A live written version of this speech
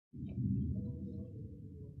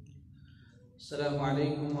السلام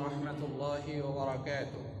عليكم ورحمة الله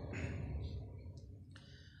وبركاته.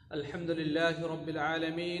 الحمد لله رب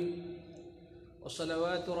العالمين،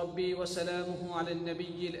 وصلوات ربي وسلامه على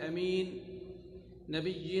النبي الأمين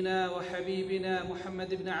نبينا وحبيبنا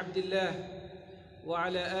محمد بن عبد الله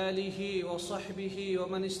وعلى آله وصحبه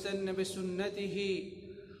ومن استنى بسنته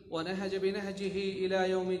ونهج بنهجه إلى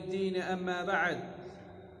يوم الدين. أما بعد،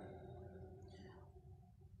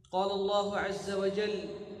 قال الله عز وجل: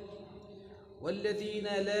 والذين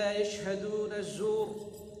لا يشهدون الزور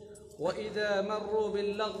وإذا مروا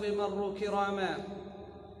باللغو مروا كراما.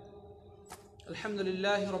 الحمد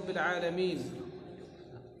لله رب العالمين।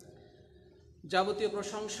 যাবতীয়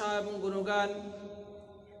প্রশংসা এবং গুণগান,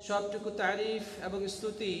 সবটুকু তারিফ এবং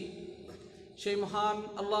স্তুতি সেই মহান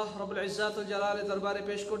আল্লাহ রব্বুল ইজ্জাতুল জালালের দরবারে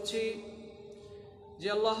পেশ করছি, যে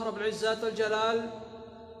আল্লাহ রব্বুল ইজ্জাতুল জালাল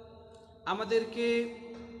আমাদেরকে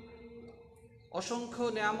অসংখ্য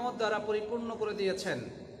নিয়ামত দ্বারা পরিপূর্ণ করে দিয়েছেন।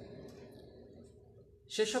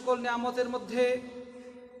 সে সকল নিয়ামতের মধ্যে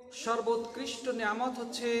সর্বোৎকৃষ্ট নিয়ামত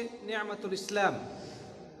হচ্ছে নিয়ামতুল ইসলাম,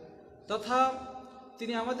 তথা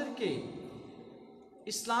তিনি আমাদেরকে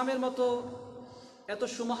ইসলামের মতো এত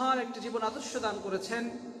সুমহান একটি জীবন আদর্শ দান করেছেন।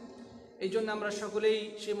 এই জন্য আমরা সকলেই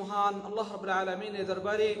সেই মহান আল্লাহ রাব্বুল আলামিনের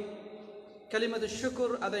দরবারে কালিমাতুশ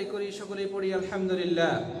শুকর আদায় করি, সকলেই পড়ি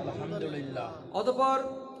আলহামদুলিল্লাহ। আলহামদুলিল্লাহ। অতঃপর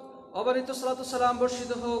অবারিত সালাতু সালাম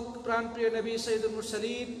বর্ষিত হোক প্রাণপ্রিয় নবী সৈয়দুল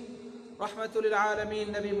মুরসালিন রাহমাতুল লিল আলামিন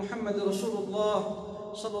নবী মুহাম্মদ রাসূলুল্লাহ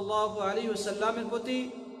সাল্লাল্লাহু আলাইহি ওয়াসাল্লামের প্রতি।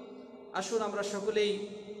 আসুন আমরা সকলেই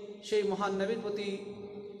সেই মহান নবীর প্রতি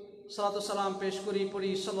সালাতু সালাম পেশ করি,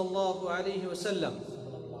 পড়ি সাল্লাল্লাহু আলাইহি ওয়াসাল্লাম।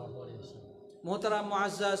 মোহতারাম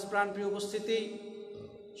মুআজ্জাজ প্রাণপ্রিয় উপস্থিতি,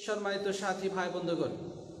 সম্মানিত সাথী ভাই বন্ধুগণ,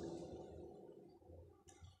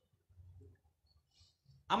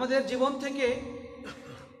 আমাদের জীবন থেকে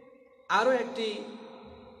আরো একটি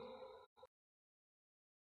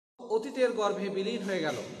অতীতের গর্ভে বিলীন হয়ে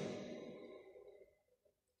গেল।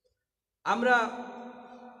 আমরা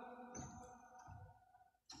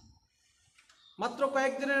মাত্র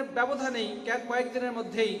কয়েকদিনের ব্যবধানেই, কয়েকদিনের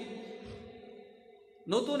মধ্যেই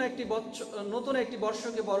নতুন একটি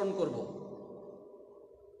বর্ষকে বরণ করব।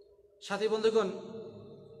 সাথী বন্ধুগণ,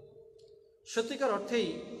 সত্যিকার অর্থেই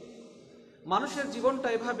মানুষের জীবনটা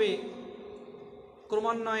এভাবে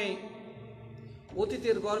ক্রমান্বয়ে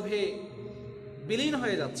অতীতের গর্ভে বিলীন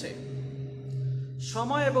হয়ে যাচ্ছে।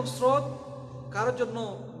 সময় এবং স্রোত কারোর জন্য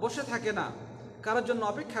বসে থাকে না, কারোর জন্য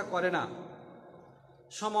অপেক্ষা করে না।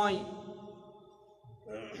 সময়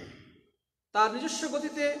তার নিজস্ব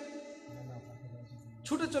গতিতে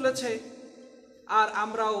ছুটে চলেছে, আর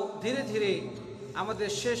আমরাও ধীরে ধীরে আমাদের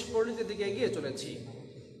শেষ পরিণতির দিকে এগিয়ে চলেছি।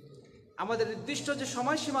 আমাদের নির্দিষ্ট যে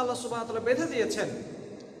সময়সীমা আল্লাহ সুবহানাহু ওয়া তাআলা বেঁধে দিয়েছেন,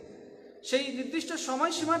 সেই নির্দিষ্ট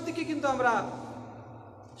সময়সীমার দিকে কিন্তু আমরা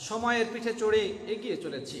সময়ের পিঠে চড়ে এগিয়ে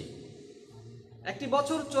চলেছি। একটি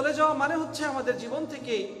বছর চলে যাওয়া মানে হচ্ছে আমাদের জীবন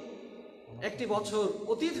থেকে একটি বছর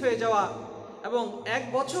অতীত হয়ে যাওয়া, এবং এক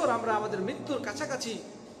বছর আমরা আমাদের মৃত্যুর কাছাকাছি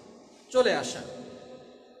চলে আসা।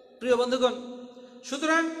 প্রিয় বন্ধুগণ,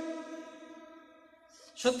 সুতরাং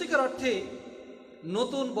সত্যিকার অর্থে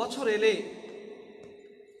নতুন বছর এলে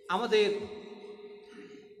আমাদের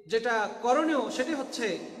যেটা করণীয় সেটি হচ্ছে,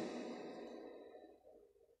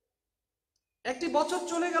 একটি বছর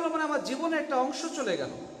চলে গেল মানে আমার জীবনে একটা অংশ চলে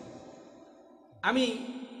গেল। আমি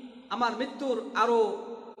আমার মৃত্যুর আরো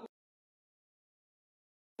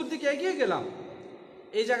দিকে এগিয়ে গেলাম।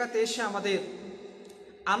 এই জায়গাতে এসে আমাদের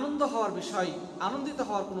আনন্দিত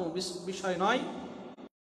হওয়ার কোনো বিষয় নয়,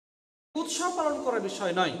 উৎসব পালন করার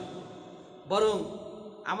বিষয় নয়, বরং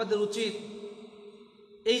আমাদের উচিত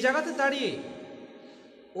এই জায়গাতে দাঁড়িয়ে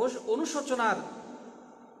অনুশোচনার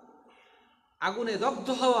আগুনে দগ্ধ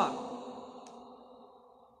হওয়া,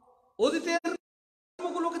 অতীতের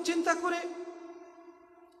কর্মগুলোকে চিন্তা করে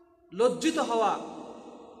লজ্জিত হওয়া,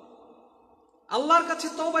 আল্লাহর কাছে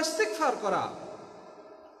তওবা ইস্তিগফার করা,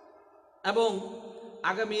 এবং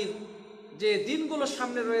আগামীর যে দিনগুলো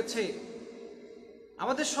সামনে রয়েছে,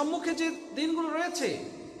 আমাদের সম্মুখে যে দিনগুলো রয়েছে,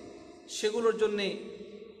 সেগুলোর জন্যে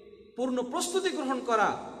পূর্ণ প্রস্তুতি গ্রহণ করা,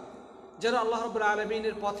 যেন আল্লাহ রাব্বুল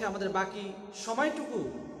আলামিনের পথে আমাদের বাকি সময়টুকু,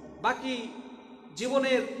 বাকি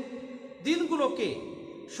জীবনের দিনগুলোকে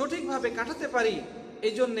সঠিকভাবে কাটাতে পারি,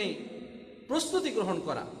 এই জন্যে প্রস্তুতি গ্রহণ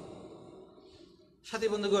করা। সাথী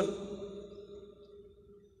বন্ধুগণ,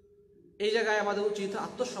 এই জায়গায় আমাদের উচিত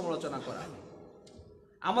আত্মসমালোচনা করা।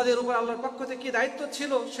 আমাদের উপর আল্লাহর পক্ষ থেকে দায়িত্ব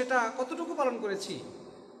ছিল, সেটা কতটুকু পালন করেছি,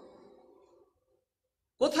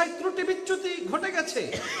 কোথায় ত্রুটি বিচ্যুতি ঘটে গেছে,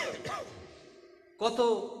 কত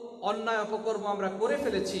অন্যায় অপকর্ম আমরা করে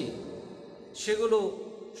ফেলেছি, সেগুলো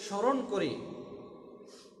স্মরণ করে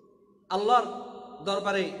আল্লাহর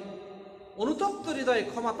দরবারে অনুতপ্ত হৃদয়ে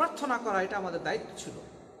ক্ষমা প্রার্থনা করা এটা আমাদের দায়িত্ব ছিল।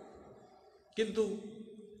 কিন্তু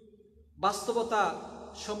বাস্তবতা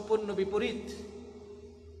সম্পূর্ণ বিপরীত।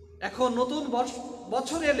 এখন নতুন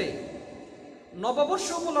বছর এলে, নববর্ষ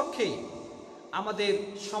উপলক্ষে আমাদের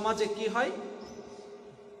সমাজে কি হয়?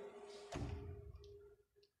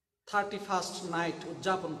 31st নাইট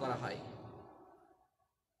উদযাপন করা হয়।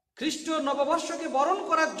 খ্রিস্টীয় নববর্ষকে বরণ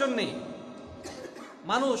করার জন্যে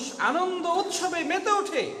মানুষ আনন্দ উৎসবে মেতে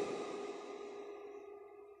ওঠে।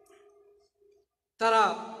 তারা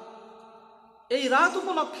এই রাত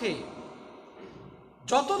উপলক্ষে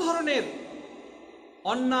যত ধরনের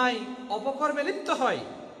অন্যায় অপকর্মে লিপ্ত হয়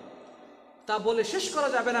তা বলে শেষ করা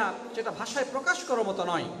যাবে না, সেটা ভাষায় প্রকাশ করার মতো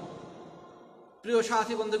নয়। প্রিয়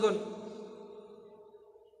সাথী বন্ধুগণ,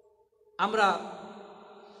 আমরা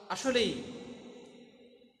আসলেই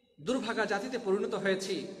দুর্ভাগা জাতিতে পরিণত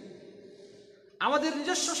হয়েছি। আমাদের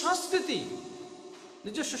নিজস্ব সংস্কৃতি,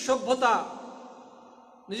 নিজস্ব সভ্যতা,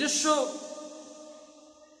 নিজস্ব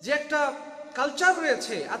যে একটা কালচার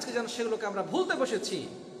রয়েছে, আজকে যেন সেগুলোকে আমরা ভুলতে বসেছি।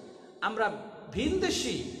 আমরা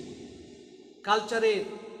ভিনদেশী কালচারের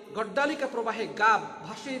গড্ডালিকা প্রবাহে গা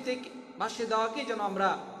ভাসিয়ে দেওয়াকেই যেন আমরা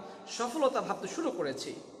সফলতা ভাবতে শুরু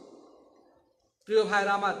করেছি। প্রিয়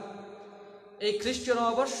ভাইরা আমার, এই খ্রিস্টীয়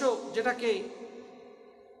নববর্ষ যেটাকে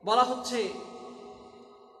বলা হচ্ছে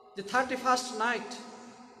যে 31st নাইট,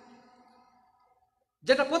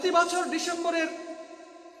 যেটা প্রতি বছর ডিসেম্বরের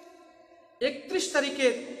 31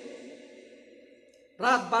 তারিখের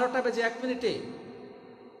রাত 12:01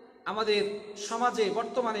 আমাদের সমাজে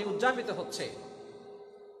বর্তমানে উদযাপিত হচ্ছে।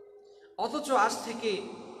 অথচ আজ থেকে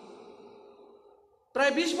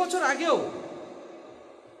প্রায় 20 বছর আগেও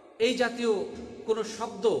এই জাতীয় কোনো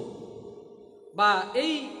শব্দ বা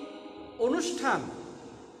এই অনুষ্ঠান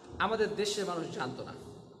আমাদের দেশের মানুষ জানতো না।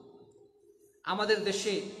 আমাদের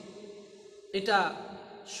দেশে এটা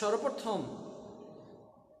সর্বপ্রথম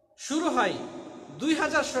শুরু হয়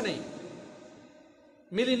 2000 সনে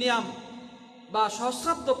মিলেনিয়াম বা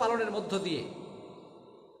সহস্রাব্দ পালনের মধ্য দিয়ে,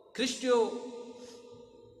 খ্রিস্টীয়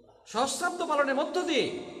সহস্রাব্দ পালনের মধ্য দিয়ে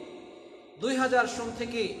 2000 সন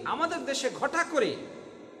থেকে আমাদের দেশে ঘটা করে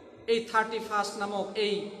এই 31st নামক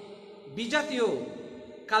এই বিজাতীয়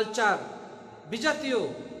কালচার, বিজাতীয়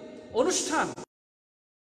অনুষ্ঠান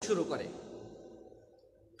শুরু করে।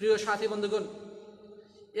 প্রিয় সাথী বন্ধুগণ,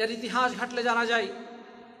 এর ইতিহাস ঘাটলে জানা যায়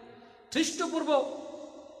খ্রিস্টপূর্ব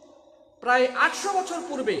প্রায় 800 বছর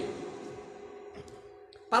পূর্বে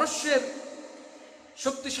পারস্যের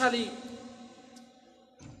শক্তিশালী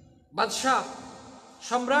বাদশাহ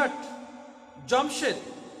সম্রাট জমশেদ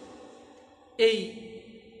এই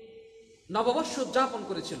নববর্ষ উদযাপন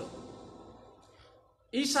করেছিল।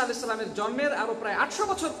 ঈসা আলাইহিস সালামের জন্মের আরো প্রায় 800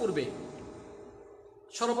 বছর পূর্বে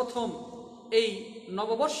সর্বপ্রথম এই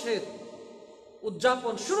নববর্ষের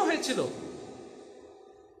উদযাপন শুরু হয়েছিল।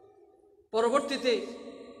 পরবর্তীতে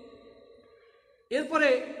এরপরে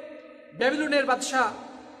ব্যাবিলনের বাদশাহ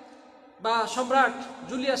বা সম্রাট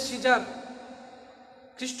জুলিয়াস সিজার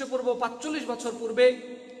খ্রিস্টপূর্ব 45 বছর পূর্বে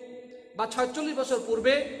বা 46 বছর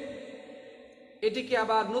পূর্বে এটিকে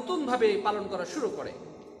আবার নতুনভাবে পালন করা শুরু করে।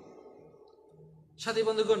 সাথী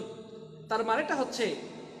বন্ধুগণ, তার মানেটা হচ্ছে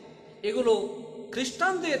এগুলো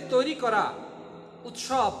খ্রিস্টানদের তৈরি করা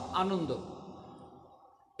উৎসব, আনন্দ।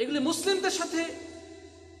 এগুলি মুসলিমদের সাথে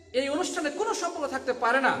এই অনুষ্ঠানে কোনো সম্পর্ক থাকতে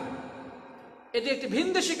পারে না। এটি একটি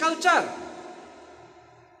ভিনদেশী কালচার,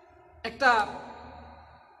 একটা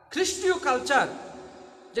খ্রিস্টীয় কালচার,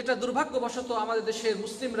 যেটা দুর্ভাগ্যবশত আমাদের দেশের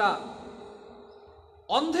মুসলিমরা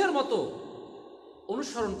অন্ধের মতো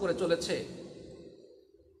অনুসরণ করে চলেছে।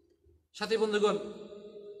 সাথী বন্ধুগণ,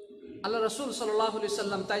 আল্লাহ রাসূল সাল্লাল্লাহু আলাইহি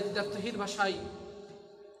সাল্লাম তাই তাফসীর ভাষায়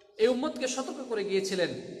এই উম্মতকে সতর্ক করে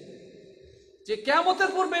গিয়েছিলেন যে কিয়ামতের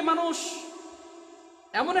পূর্বে মানুষ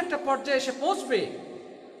এমন একটা পর্যায়ে এসে পৌঁছবে,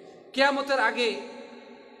 কিয়ামতের আগে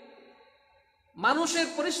মানুষের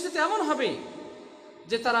পরিস্থিতি এমন হবে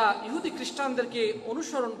যে তারা ইহুদি খ্রিস্টানদেরকে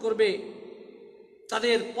অনুসরণ করবে,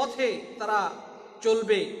 তাদের পথে তারা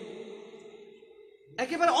চলবে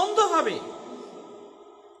একেবারে অন্ধভাবে।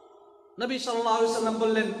 নবী সাল্লাল্লাহু আলাইহি সাল্লাম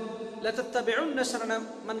বললেন, লা তাত্তাবিউন্না সানানা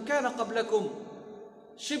মান কানা ক্বাবলাকুম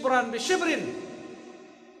শিবরান বিশিবরিন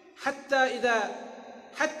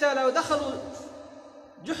হাত্তা লাউ দাখালু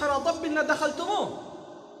জুহরা দাব্বিন লা দাখালতুমুহ।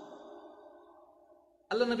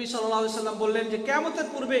 আল্লাহ নবী সাল্লাল্লাহু আলাইহি সাল্লাম বললেন যে কিয়ামতের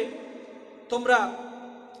পূর্বে তোমরা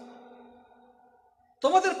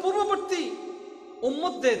তোমাদের পূর্ববর্তী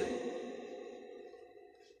উম্মতদের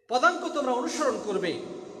পদাঙ্ক তোমরা অনুসরণ করবে।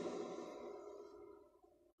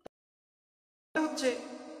 হচ্ছে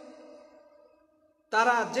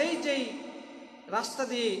তারা যেই যেই রাস্তা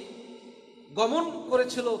দিয়ে গমন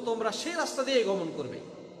করেছিল তোমরা সেই রাস্তা দিয়ে গমন করবে।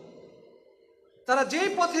 তারা যেই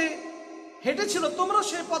পথে হেঁটেছিল তোমরাও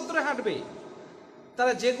সেই পথ ধরে হাঁটবে।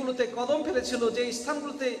 তারা যেগুলোতে কদম ফেলেছিল, যে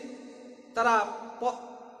স্থানগুলোতে তারা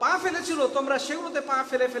পা ফেলেছিল, তোমরা সেগুলোতে পা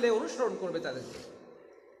ফেলে ফেলে অনুসরণ করবে তাদেরকে।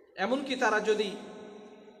 এমনকি তারা যদি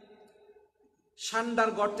সান্ডার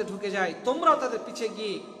গর্তে ঢুকে যায়, তোমরাও তাদের পিছে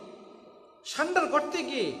গিয়ে সান্ডার গর্তে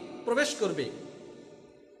গিয়ে প্রবেশ করবে।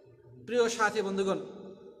 প্রিয় সাথী বন্ধুগণ,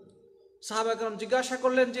 সাহাবা কেরাম জিজ্ঞাসা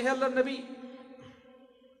করলেন যে, হে আল্লাহর নবী,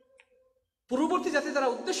 পূর্ববর্তী জাতি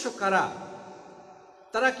তারা উদ্দেশ্য কারা?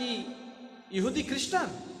 তারা কি ইহুদি খ্রিস্টান?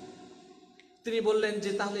 তিনি বললেন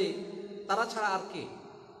যে তাহলে তারা ছাড়া আর কে?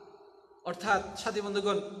 অর্থাৎ সাথী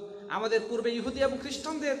বন্ধুগণ, আমাদের পূর্বে ইহুদি এবং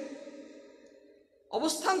খ্রিস্টানদের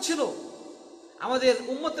অবস্থান ছিল। আমাদের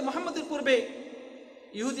উম্মতে মুহাম্মদের পূর্বে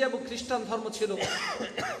ইহুদি এবং খ্রিস্টান ধর্ম ছিল।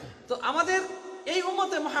 তো আমাদের এই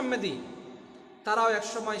উম্মতে মুহাম্মদী তারাও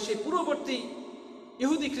একসময় সেই পূর্ববর্তী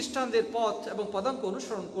ইহুদি খ্রিস্টানদের পথ এবং পদাঙ্ক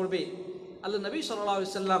অনুসরণ করবে। আল্লাহ নবী সাল্লাল্লাহু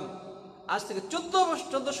আলাইহি সাল্লাম আজ থেকে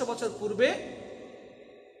 1400 বছর পূর্বে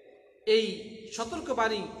এই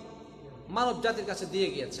সতর্কবাণী মানব জাতির কাছে দিয়ে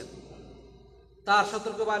গিয়েছেন। তার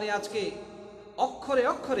সতর্কবাণী আজকে অক্ষরে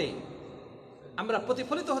অক্ষরে আমরা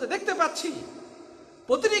প্রতিফলিত হতে দেখতে পাচ্ছি।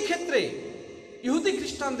 প্রতিটি ক্ষেত্রে ইহুদি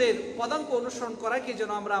খ্রিস্টানদের পদাঙ্ক অনুসরণ করাকে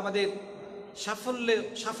যেন আমরা আমাদের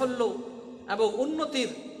সাফল্য এবং উন্নতির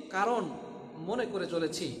কারণ মনে করে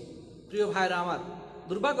চলেছি। প্রিয় ভাইরা আমার,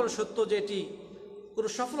 দুর্ভাগ্যের সত্য যে এটি কোনো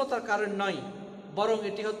সফলতার কারণ নয়, বরং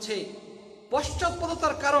এটি হচ্ছে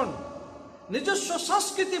পশ্চাৎপদতার কারণ। নিজস্ব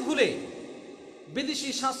সংস্কৃতি ভুলে বিদেশি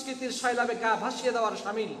সংস্কৃতির শৈলাবে গা ভাসিয়ে দেওয়ার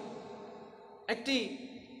শামিল একটি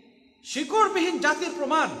শিকড়বিহীন জাতির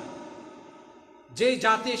প্রমাণ। যেই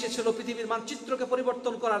জাতি এসেছিল পৃথিবীর মানচিত্রকে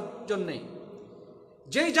পরিবর্তন করার জন্যে,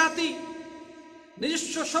 যেই জাতি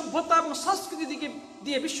নিজস্ব সভ্যতা এবং সংস্কৃতি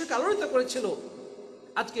দিয়ে বিশ্বকে আলোড়িত করেছিল,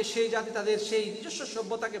 আজকে সেই জাতি তাদের সেই নিজস্ব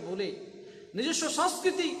সভ্যতাকে ভুলে, নিজস্ব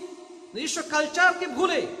সংস্কৃতি, নিজস্ব কালচারকে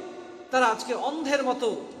ভুলে তারা আজকে অন্ধের মতো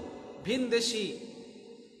ভিনদেশি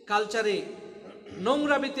কালচারে,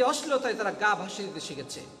 নোংরামিতে, অশ্লীলতায় তারা গা ভাসিয়ে দিতে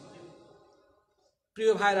শিখেছে।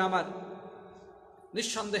 প্রিয় ভাইরা আমার,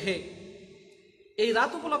 নিঃসন্দেহে এই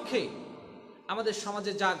রাত উপলক্ষে আমাদের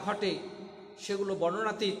সমাজে যা ঘটে সেগুলো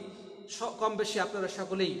বর্ণনাতীত, কম বেশি আপনারা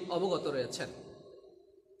সকলেই অবগত রয়েছেন।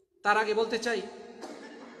 তার আগে বলতে চাই,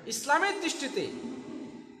 ইসলামের দৃষ্টিতে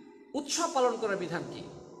উৎসব পালন করার বিধান কি?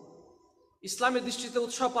 ইসলামের দৃষ্টিতে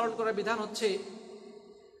উৎসব পালন করার বিধান হচ্ছে,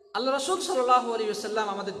 আল্লাহ রাসূল সাল্লাল্লাহু আলাইহি ওয়াসাল্লাম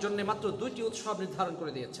আমাদের জন্য মাত্র দুইটি উৎসব নির্ধারণ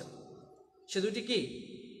করে দিয়েছেন। সে দুইটি কি?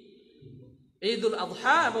 ঈদুল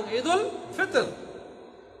আযহা এবং ঈদুল ফিতর।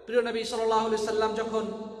 প্রিয় নবী সাল্লাল্লাহু আলাইহি সাল্লাম যখন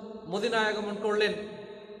মদিনায় আগমন করলেন,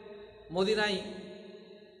 মদিনায়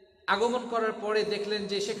আগমন করার পরে দেখলেন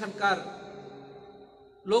যে সেখানকার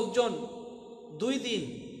লোকজন 2 দিন,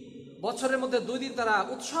 বছরের মধ্যে 2 দিন তারা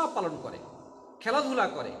উৎসব পালন করে, খেলাধুলা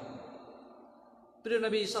করে। প্রিয়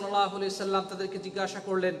নবী সাল্লাল্লাহু আলাইহি সাল্লাম তাদেরকে জিজ্ঞাসা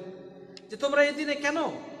করলেন যে তোমরা এই দিনে কেন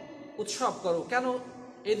উৎসব করো, কেন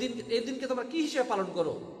এই দিনকে তোমরা কি হিসেবে পালন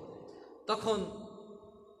করো? তখন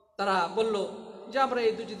তারা বলল যে আমরা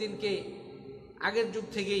এই দুটি দিনকে আগের যুগ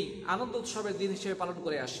থেকেই আনন্দ উৎসবের দিন হিসেবে পালন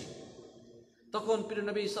করে আসি। তখন প্রিয়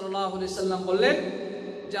নবী সাল্লাল্লাহু আলাইহি সাল্লাম বললেন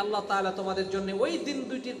যে আল্লাহ তাআলা তোমাদের জন্য ওই দিন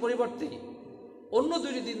দুইটির পরিবর্তে অন্য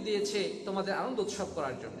 2টি দিন দিয়েছে তোমাদের আনন্দ উৎসব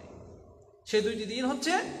করার জন্য। সেই 2টি দিন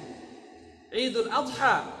হচ্ছে ঈদুল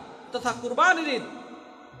আযহা তথা কুরবানির ঈদ,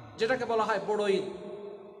 যেটাকে বলা হয় বড় ঈদ।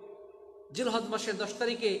 জিলহজ মাসের 10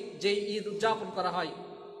 তারিখে যেই ঈদ উদযাপন করা হয়।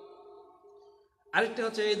 আরেকটি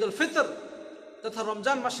হচ্ছে ঈদুল ফিতর তথা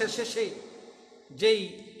রমজান মাসের শেষে যেই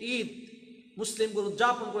ঈদ মুসলিমগুলো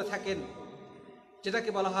উদযাপন করে থাকেন, যেটাকে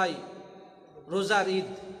বলা হয় রোজার ঈদ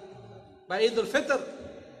বা ঈদুল ফিতর।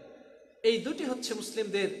 এই দুটি হচ্ছে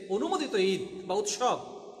মুসলিমদের অনুমোদিত ঈদ বা উৎসব।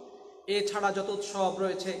 এছাড়া যত উৎসব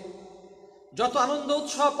রয়েছে, যত আনন্দ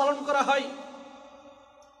উৎসব পালন করা হয়,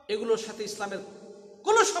 এগুলোর সাথে ইসলামের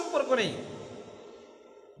কোনো সম্পর্ক নেই।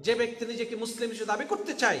 যে ব্যক্তি নিজেকে মুসলিম হিসেবে দাবি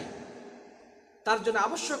করতে চায়, তার জন্য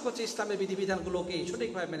আবশ্যক হচ্ছে ইসলামের বিধিবিধানগুলোকে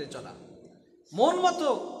সঠিকভাবে মেনে চলা। মন মতো,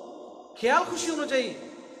 খেয়াল খুশি অনুযায়ী,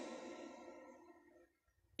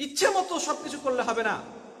 ইচ্ছে মতো সবকিছু করলে হবে না।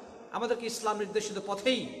 আমাদেরকে ইসলাম নির্দেশিত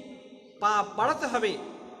পথেই পা বাড়াতে হবে।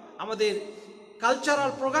 আমাদের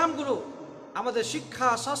কালচারাল প্রোগ্রামগুলো, আমাদের শিক্ষা,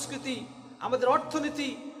 সংস্কৃতি, আমাদের অর্থনীতি,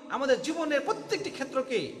 আমাদের জীবনের প্রত্যেকটি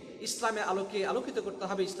ক্ষেত্রকে ইসলামের আলোকে আলোকিত করতে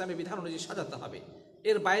হবে, ইসলামের বিধান অনুযায়ী সাজাতে হবে।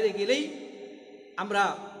 এর বাইরে গেলেই আমরা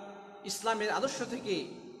ইসলামের আদর্শ থেকে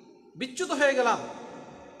বিচ্যুত হয়ে গেলাম,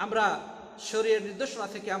 আমরা শরীয়তের নির্দেশনা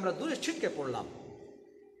থেকে আমরা দূরে ছিটকে পড়লাম।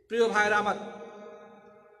 প্রিয় ভাইরা আমার,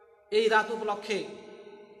 এই রাত উপলক্ষে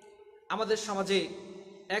আমাদের সমাজে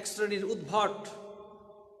এক শ্রেণীর উদ্ভট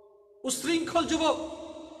উশৃঙ্খল যুবক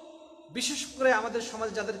বিশেষ করে আমাদের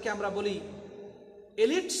সমাজে যাদেরকে আমরা বলি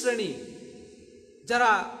এলিট শ্রেণী,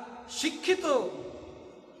 যারা শিক্ষিত,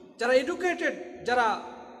 যারা এডুকেটেড, যারা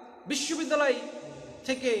বিশ্ববিদ্যালয়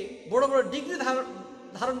থেকে বড় বড় ডিগ্রি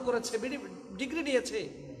ধারণ করেছে, ডিগ্রি নিয়েছে,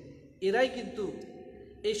 এরাই কিন্তু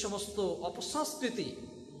এই সমস্ত অপসংস্কৃতি,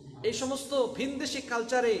 এই সমস্ত ভিনদেশি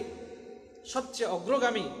কালচারে সবচেয়ে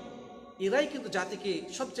অগ্রগামী। এরাই কিন্তু জাতিকে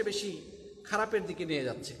সবচেয়ে বেশি খারাপের দিকে নিয়ে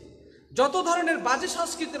যাচ্ছে। যত ধরনের বাজে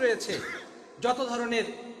সংস্কৃতি রয়েছে, যত ধরনের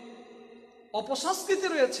অপসংস্কৃতি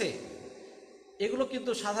রয়েছে, এগুলো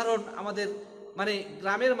কিন্তু সাধারণ আমাদের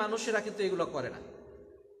গ্রামের মানুষেরা কিন্তু এগুলো করে না,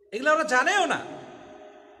 এগুলো ওরা জানেও না।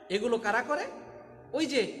 এগুলো কারা করে? ওই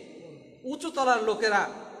যে উঁচু তলার লোকেরা,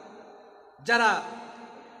 যারা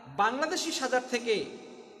বাংলাদেশি সাজার থেকে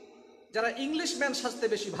যারা ইংলিশ ম্যান সাজতে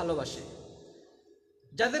বেশি ভালোবাসে,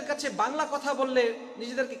 যাদের কাছে বাংলা কথা বললে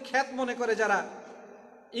নিজেদেরকে খ্যাত মনে করে, যারা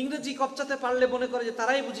ইংরেজি কপচাতে পারলে মনে করে যে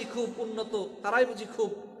তারাই বুঝি খুব উন্নত, তারাই বুঝি খুব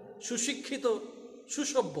সুশিক্ষিত,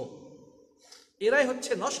 সুসভ্য, এরাই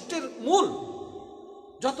হচ্ছে নষ্টের মূল।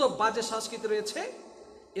 যত বাজে সংস্কৃতি রয়েছে,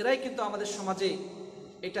 এরাই কিন্তু আমাদের সমাজে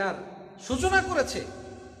এটার সূচনা করেছে।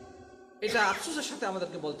 এটা আফসোসের সাথে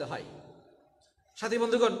আমাদেরকে বলতে হয়। সাথী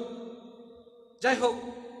বন্ধুগণ, যাই হোক,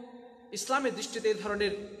 ইসলামের দৃষ্টিতে এই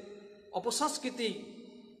ধরনের অপসংস্কৃতি,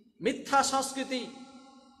 মিথ্যা সংস্কৃতি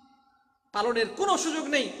পালনের কোনো সুযোগ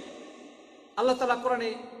নেই। আল্লাহ তাআলা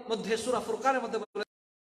কোরআনের মধ্যে সূরা ফুরকানের মধ্যে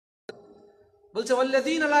বলছে,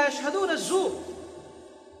 ওয়াল্লাযীনা লা ইয়াশহাদুনা আয-যুর,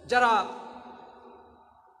 যারা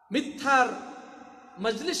মিথ্যার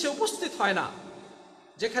মজলিসে উপস্থিত হয় না,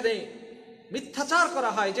 যেখানে মিথ্যাচার করা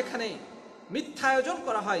হয়, যেখানে মিথ্যা আয়োজন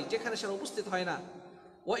করা হয়, যেখানে সেটা উপস্থিত হয় না।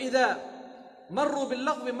 ওয়া ইযা মাররু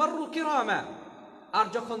বিল-লাগবি মাররু কিরামা, আর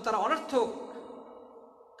যখন তারা অনর্থক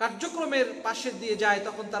কার্যক্রমের পাশে দিয়ে যায়,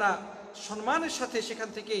 তখন তারা সম্মানের সাথে সেখান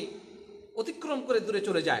থেকে অতিক্রম করে দূরে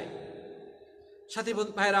চলে যায়। সাথী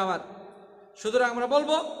ভাইরা আমার, সুতরাং আমরা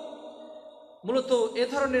বলবো, মূলত এ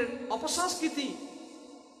ধরনের অপসংস্কৃতি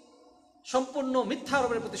সম্পূর্ণ মিথ্যার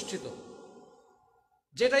উপরে প্রতিষ্ঠিত,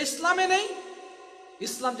 যেটা ইসলামে নেই।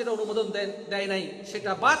 ইসলাম যেটা অনুমোদন দেয় নাই,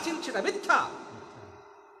 সেটা বাতিল, সেটা মিথ্যা।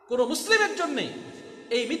 কোনো মুসলিমের জন্য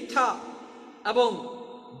এই মিথ্যা এবং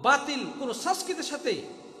বাতিল কোনো সংস্কৃতির সাথে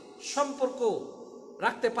সম্পর্ক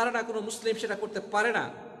রাখতে পারে না। কোনো মুসলিম সেটা করতে পারে না।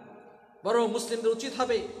 বরং মুসলিমদের উচিত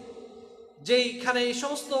হবে, যেইখানে এই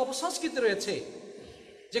সমস্ত অপসংস্কৃতি রয়েছে,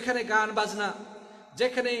 যেখানে গান বাজনা,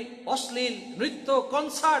 যেখানে অশ্লীল নৃত্য,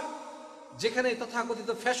 কনসার্ট, যেখানে তথাকথিত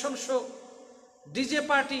ফ্যাশন শো, ডিজে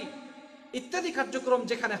পার্টি ইত্যাদি কার্যক্রম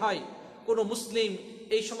যেখানে হয়, কোনো মুসলিম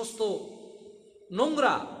এই সমস্ত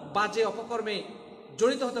নোংরা বাজে অপকর্মে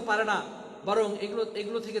জড়িত হতে পারে না। বরং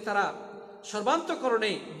এগুলো থেকে তারা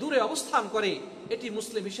সর্বান্তকরণে দূরে অবস্থান করে। এটি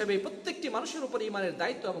মুসলিম হিসেবে প্রত্যেকটি মানুষের উপর ঈমানের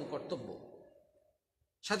দায়িত্ব এবং কর্তব্য।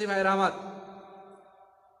 সাথী ভাইয়েরা আমার,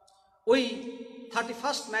 ওই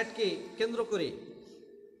 31st নাইটকে কেন্দ্র করে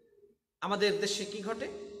আমাদের দেশে কি ঘটে?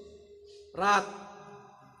 রাত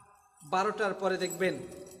 12টার পরে দেখবেন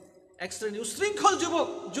এক শ্রেণী উশৃঙ্খল যুবক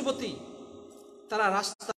যুবতী তারা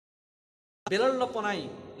রাস্তা বেলাল্লপনায়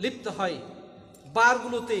লিপ্ত হয়,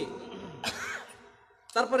 বারগুলোতে,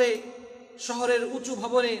 তারপরে শহরের উঁচু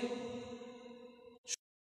ভবনে,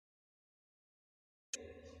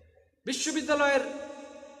 বিশ্ববিদ্যালয়ের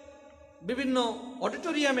বিভিন্ন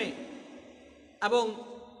অডিটোরিয়ামে এবং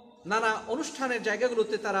নানা অনুষ্ঠানের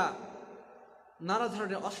জায়গাগুলোতে তারা নানা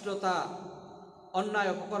ধরনের অশ্লীলতা,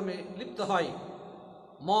 অন্যায় অপকর্মে লিপ্ত হয়।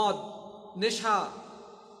 মদ, নেশা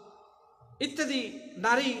ইত্যাদি,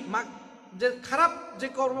 নারী, যে খারাপ যে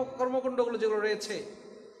কর্মকাণ্ডগুলো যেগুলো রয়েছে,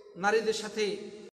 নারীদের সাথে